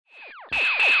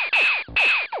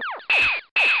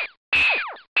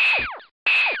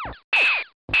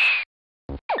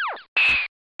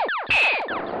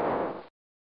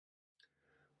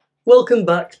Welcome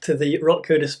back to the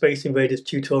RokCoder Space Invaders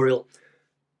tutorial.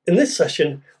 In this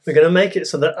session, we're going to make it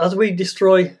so that as we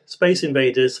destroy Space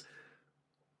Invaders,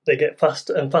 they get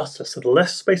faster and faster. So the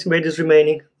less Space Invaders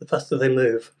remaining, the faster they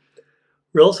move.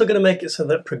 We're also going to make it so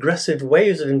that progressive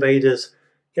waves of invaders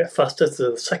get faster,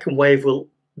 so the second wave will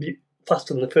be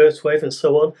faster than the first wave and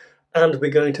so on. And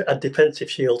we're going to add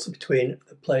defensive shields between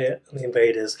the player and the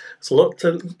invaders. It's a lot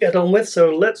to get on with,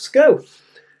 so let's go.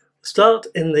 Start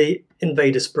in the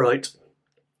invader sprite.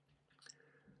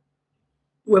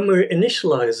 When we're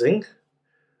initializing,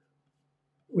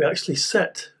 we actually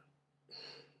set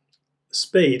the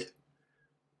speed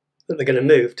that they're going to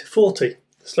move to 40.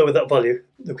 The slower that value,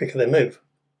 the quicker they move.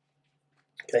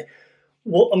 Okay.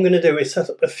 What I'm going to do is set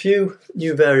up a few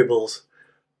new variables,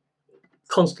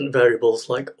 constant variables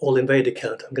like all invader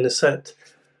count. I'm going to set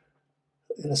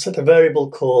a variable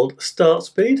called start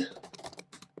speed,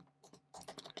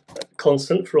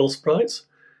 constant for all sprites.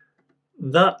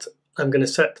 That I'm going to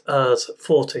set as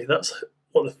 40. That's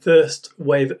what the first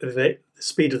wave of the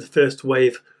speed of the first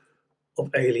wave of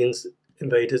aliens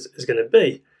invaders is going to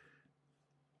be.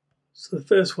 So the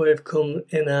first wave come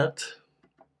in at the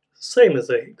same as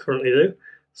they currently do,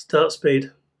 start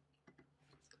speed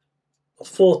of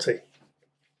 40.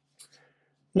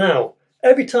 Now,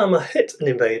 every time I hit an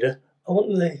invader, I want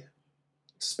them to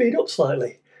speed up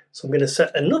slightly. So I'm going to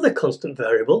set another constant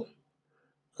variable.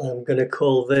 I'm going to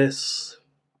call this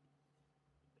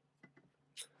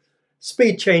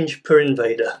speed change per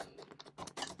invader.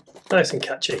 Nice and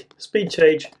catchy. Speed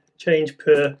change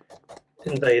per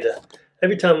invader.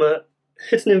 Every time I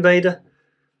hit an invader,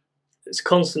 it's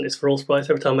constant, it's for all sprites.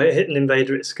 Every time I hit an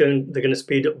invader, they're going to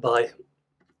speed up by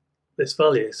this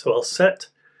value. So I'll set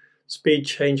speed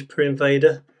change per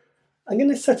invader. I'm going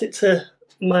to set it to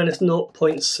minus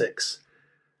 0.6.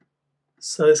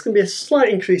 So there's going to be a slight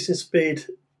increase in speed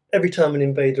every time an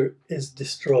invader is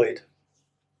destroyed.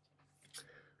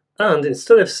 And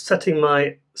instead of setting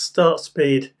my start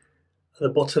speed at the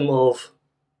bottom of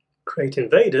create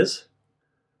invaders,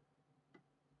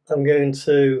 I'm going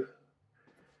to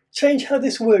change how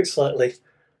this works slightly.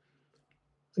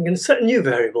 I'm going to set a new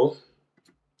variable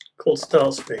called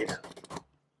start speed,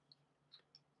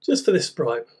 just for this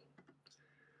sprite.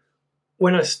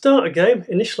 When I start a game,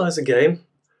 initialize a game,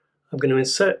 I'm going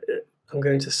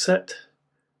to set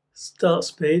start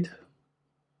speed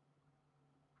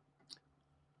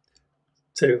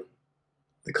to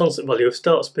the constant value of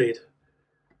start speed.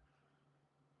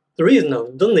 The reason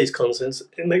I've done these constants,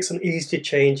 it makes them easy to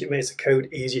change, it makes the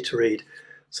code easier to read.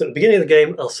 So at the beginning of the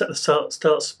game, I'll set the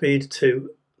start speed to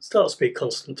start speed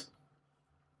constant.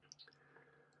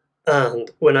 And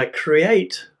when I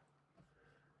create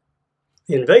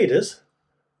the invaders,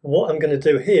 what I'm going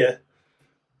to do here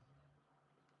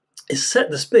is set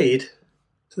the speed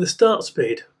to the start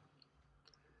speed.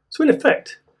 So in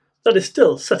effect, that is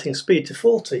still setting speed to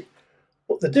 40.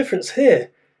 But the difference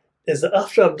here is that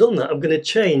after I've done that, I'm going to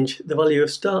change the value of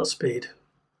start speed.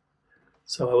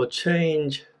 So I will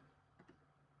change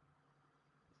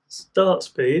start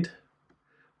speed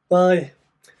by,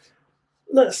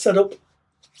 let's set up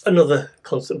another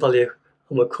constant value,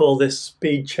 and we'll call this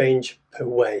speed change per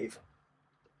wave.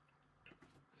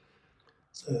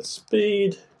 So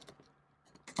speed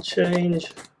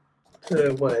change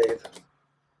per wave.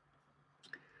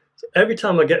 So every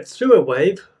time I get through a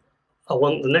wave, I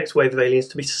want the next wave of aliens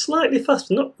to be slightly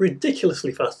faster, not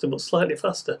ridiculously faster, but slightly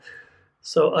faster.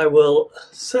 So I will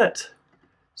set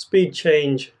speed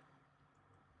change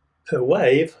per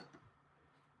wave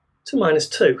to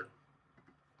 -2.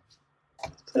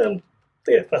 So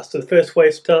they get faster. The first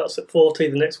wave starts at 40,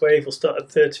 the next wave will start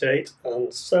at 38,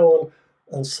 and so on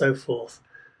and so forth.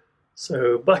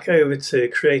 So back over to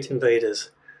create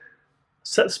invaders.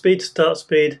 Set the speed to start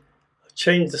speed. I've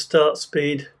changed the start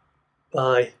speed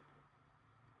by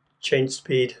change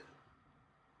speed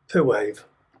per wave.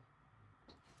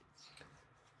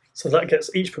 So that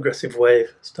gets each progressive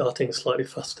wave starting slightly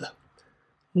faster.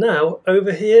 Now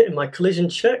over here in my collision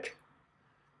check,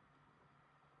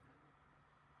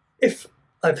 if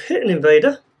I've hit an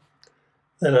invader,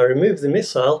 then I remove the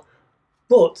missile,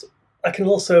 but I can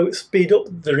also speed up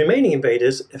the remaining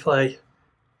invaders if I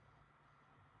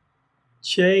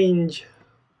change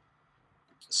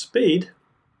speed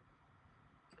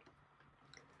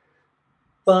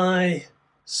by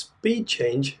speed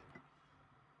change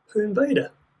per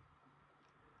invader.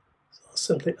 So I'll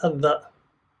simply add that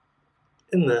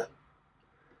in there.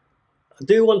 I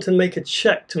do want to make a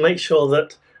check to make sure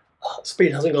that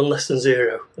speed hasn't gone less than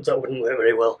 0, because that wouldn't work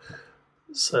very well.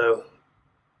 So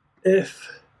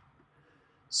if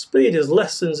speed is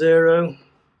less than 0,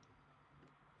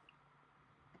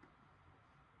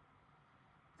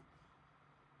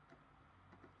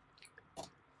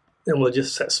 then we'll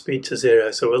just set speed to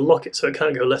 0. So we'll lock it so it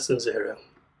can't go less than 0.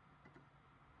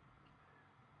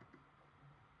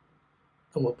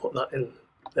 And we'll put that in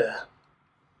there.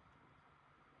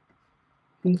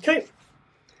 Okay,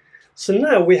 so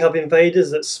now we have invaders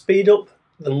that speed up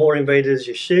the more invaders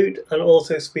you shoot, and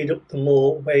also speed up the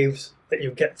more waves that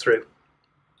you get through.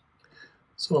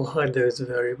 So I'll hide those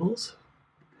variables.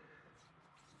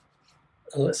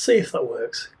 And let's see if that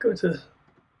works. Go to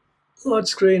large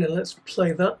screen and let's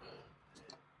play that.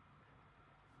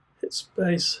 Hit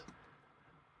space,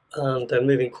 and they're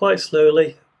moving quite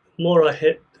slowly. The more I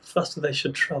hit, the faster they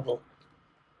should travel.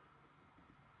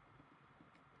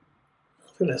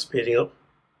 I think they're speeding up.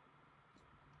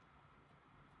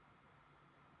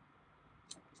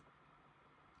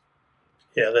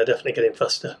 Yeah, they're definitely getting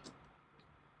faster.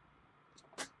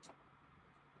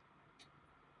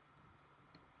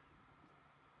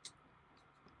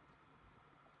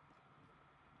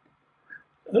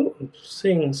 Oh, I'm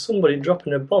seeing somebody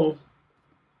dropping a bomb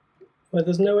where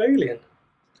there's no alien.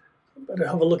 I better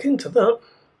have a look into that.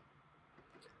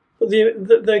 But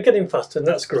they're getting faster, and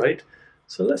that's great.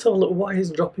 So let's have a look why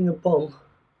he's dropping a bomb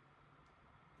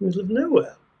in the middle of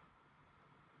nowhere.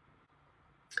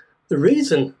 The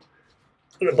reason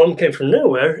the bomb came from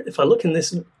nowhere, if I look in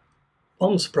this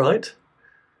bomb sprite,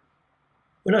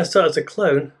 when I start as a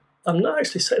clone, I'm not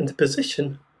actually set in the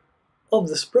position of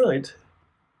the sprite.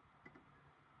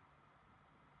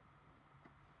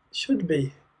 It should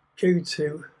be go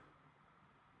to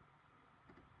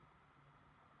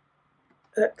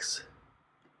X,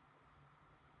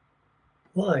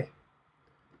 Y.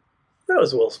 That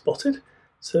was well spotted.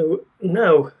 So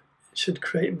now it should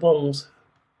create bombs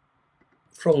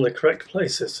from the correct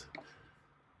places.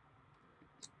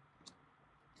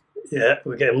 Yeah,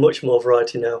 we're getting much more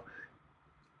variety now.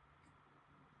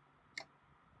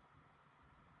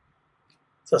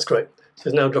 So that's great. So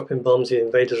it's now dropping bombs, the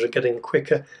invaders are getting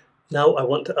quicker. Now I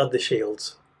want to add the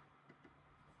shields.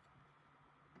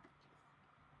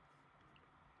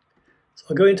 So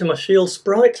I'll go into my shield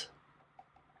sprite.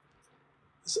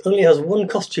 This only has one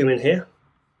costume in here.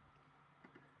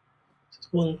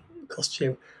 Just one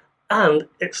costume. And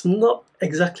it's not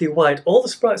exactly white. All the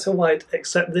sprites are white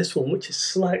except this one, which is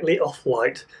slightly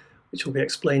off-white, which will be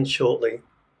explained shortly.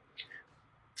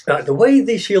 The way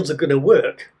these shields are going to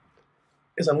work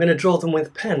is I'm going to draw them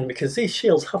with pen, because these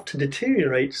shields have to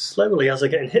deteriorate slowly as they're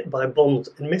getting hit by bombs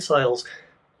and missiles.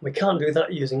 We can't do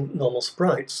that using normal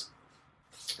sprites.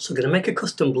 So I'm going to make a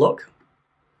custom block.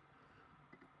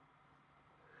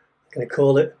 I'm going to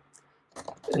call it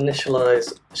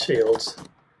initialize shields.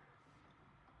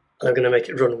 I'm going to make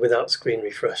it run without screen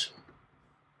refresh.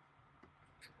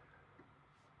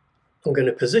 I'm going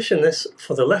to position this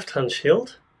for the left hand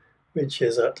shield, which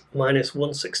is at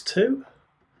 -162,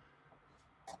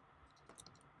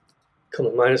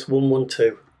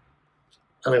 -112,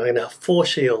 and I'm going to have 4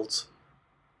 shields.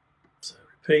 So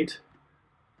repeat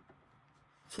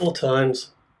 4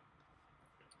 times,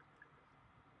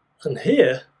 and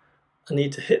here I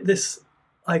need to hit this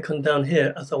icon down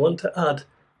here as I want to add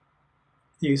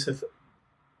the use of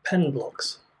pen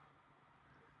blocks.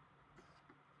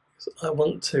 So I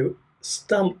want to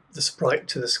stamp the sprite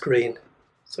to the screen,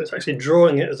 so it's actually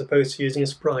drawing it as opposed to using a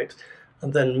sprite,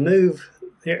 and then move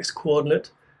the X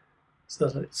coordinate so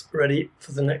that it's ready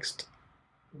for the next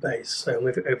base. So I'll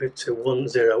move it over to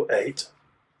 108.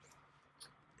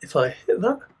 If I hit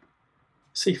that,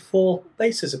 see 4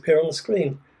 bases appear on the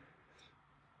screen.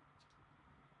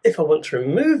 If I want to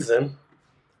remove them,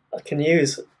 I can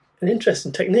use an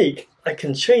interesting technique. I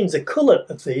can change the colour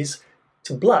of these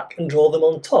to black and draw them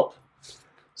on top.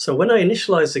 So when I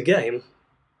initialize the game,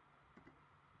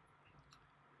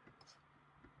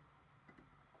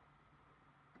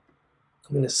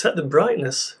 I'm going to set the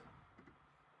brightness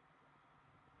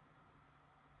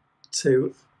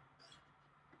to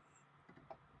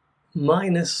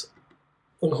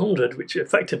 -100, which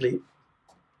effectively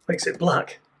makes it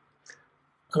black.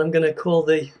 And I'm going to call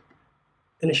the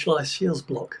initialize shields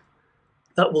block.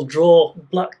 That will draw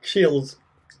black shields,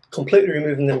 completely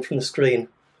removing them from the screen.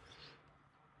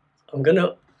 I'm going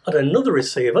to add another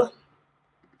receiver.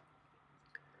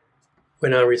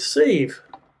 When I receive,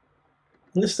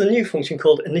 and this is a new function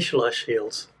called initialize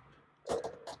shields.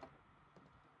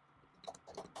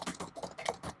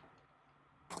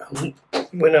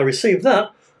 When I receive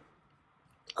that,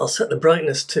 I'll set the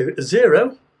brightness to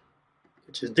 0,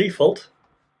 which is default,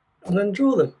 and then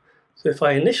draw them. So if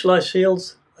I initialize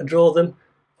shields, I draw them.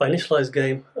 If I initialize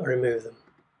game, I remove them.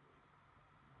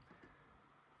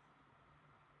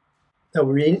 Now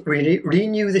we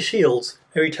renew the shields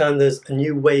every time there's a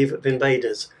new wave of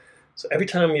invaders. So every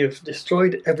time you've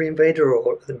destroyed every invader,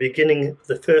 or at the beginning of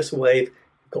the first wave,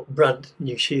 you've got brand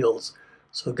new shields.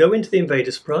 So go into the invader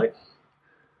sprite,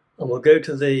 and we'll go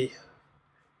to the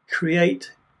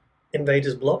create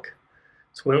invaders block.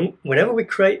 So whenever we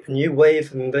create a new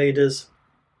wave of invaders,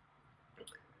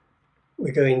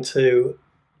 we're going to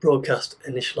broadcast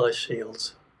initialize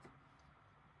shields.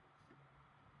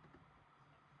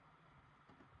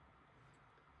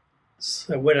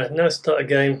 So when I now start a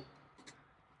game,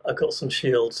 I've got some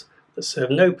shields that serve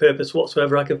no purpose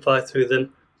whatsoever. I can fire through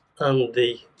them and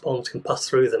the bombs can pass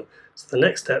through them. So the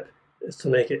next step is to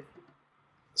make it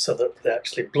so that they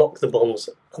actually block the bombs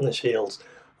and the shields.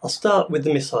 I'll start with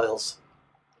the missiles.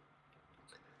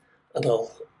 And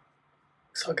I'll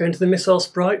go into the missile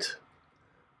sprite,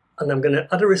 and I'm going to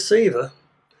add a receiver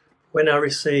when I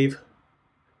receive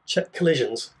check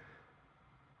collisions.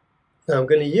 Now I'm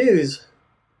going to use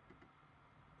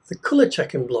the color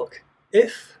checking block.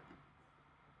 If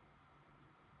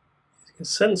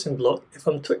sensing block, if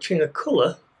I'm touching a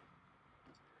color,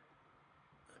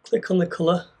 click on the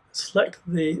color, select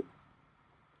the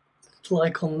little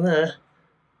icon there,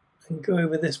 and go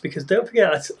over this, because don't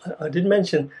forget I did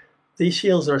mention these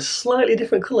shields are a slightly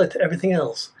different color to everything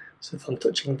else. So if I'm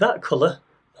touching that color,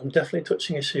 I'm definitely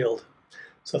touching a shield.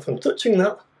 So if I'm touching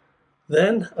that,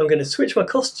 then I'm going to switch my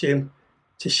costume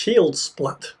to shield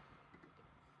splat.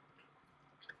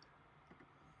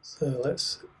 So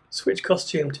let's switch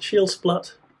costume to shield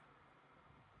splat,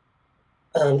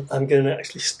 and I'm going to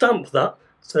actually stamp that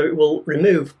so it will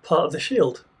remove part of the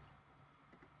shield.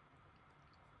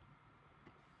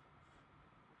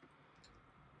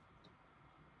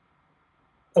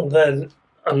 And then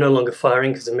I'm no longer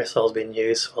firing because the missile's been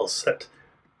used, so I'll set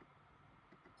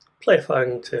player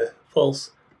firing to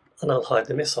false, and I'll hide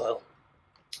the missile.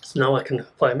 So now I can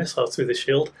fire missiles through the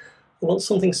shield. I want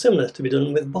something similar to be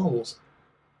done with bombs.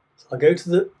 So I'll go to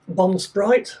the bomb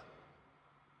sprite,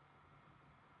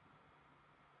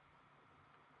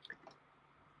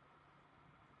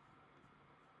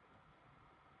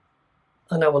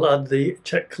 and I will add the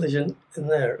check collision in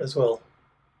there as well.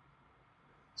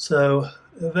 So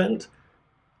event,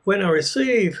 when I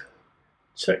receive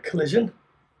check collision,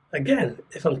 again,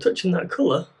 if I'm touching that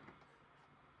color,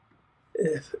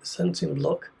 if sensing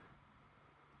block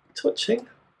touching,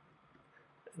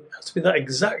 it has to be that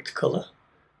exact color.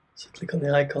 So click on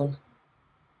the icon,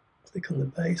 click on the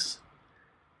base.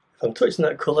 If I'm touching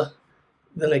that color,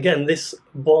 then again this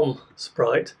bomb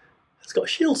sprite has got a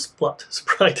shield splat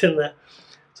sprite in there.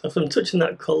 So if I'm touching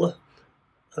that color,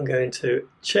 I'm going to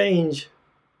change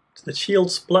to the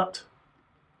shield splat.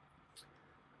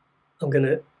 I'm going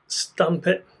to stamp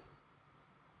it,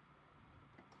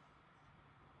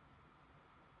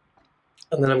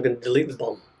 and then I'm going to delete the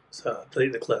bomb. So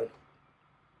delete the clone.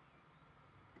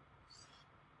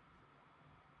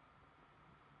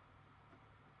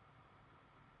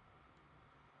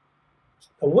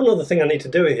 And one other thing I need to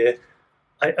do here,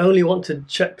 I only want to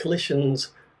check collisions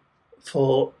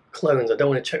for clones. I don't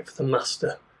want to check for the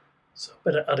master. So I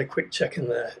better add a quick check in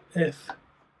there. If I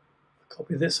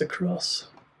copy this across,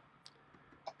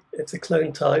 if the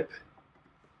clone type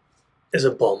is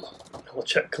a bomb, I will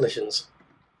check collisions.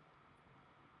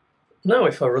 Now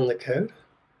if I run the code,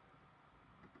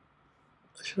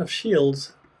 I should have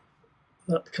shields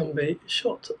that can be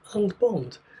shot and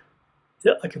bombed.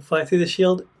 Yeah, I can fire through the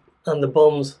shield, and the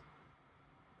bombs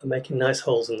are making nice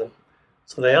holes in them.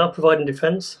 So they are providing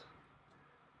defense,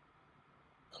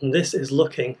 and this is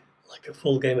looking like a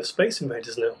full game of Space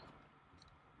Invaders now.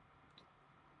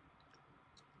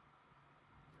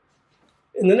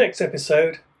 In the next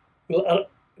episode, we'll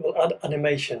add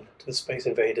animation to the Space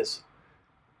Invaders.